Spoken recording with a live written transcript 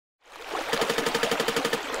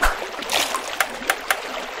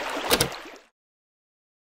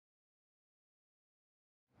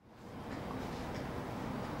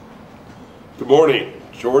Good morning,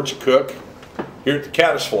 George Cook here at the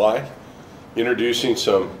Caddisfly, introducing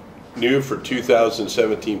some new for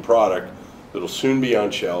 2017 product that'll soon be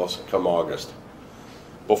on shelves come August.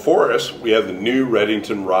 Before us, we have the new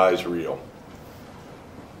Redington Rise Reel.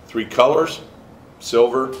 3 colors: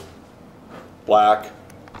 silver, black,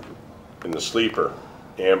 and the sleeper,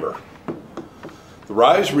 amber. The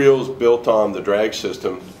Rise Reel is built on the drag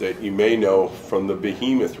system that you may know from the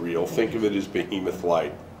Behemoth Reel. Think of it as Behemoth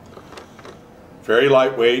Light. Very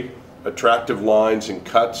lightweight, attractive lines and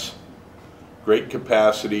cuts, great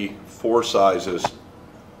capacity, 4 sizes: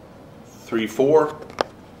 3/4,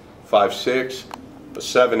 5/6, a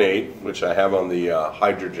 7/8, which I have on the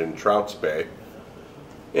hydrogen trout spay,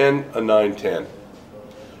 and a 9/10.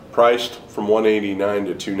 Priced from $189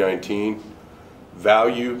 to $219.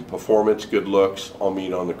 Value, performance, good looks all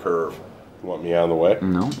meet on the curve. You want me out of the way?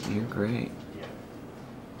 No, you're great.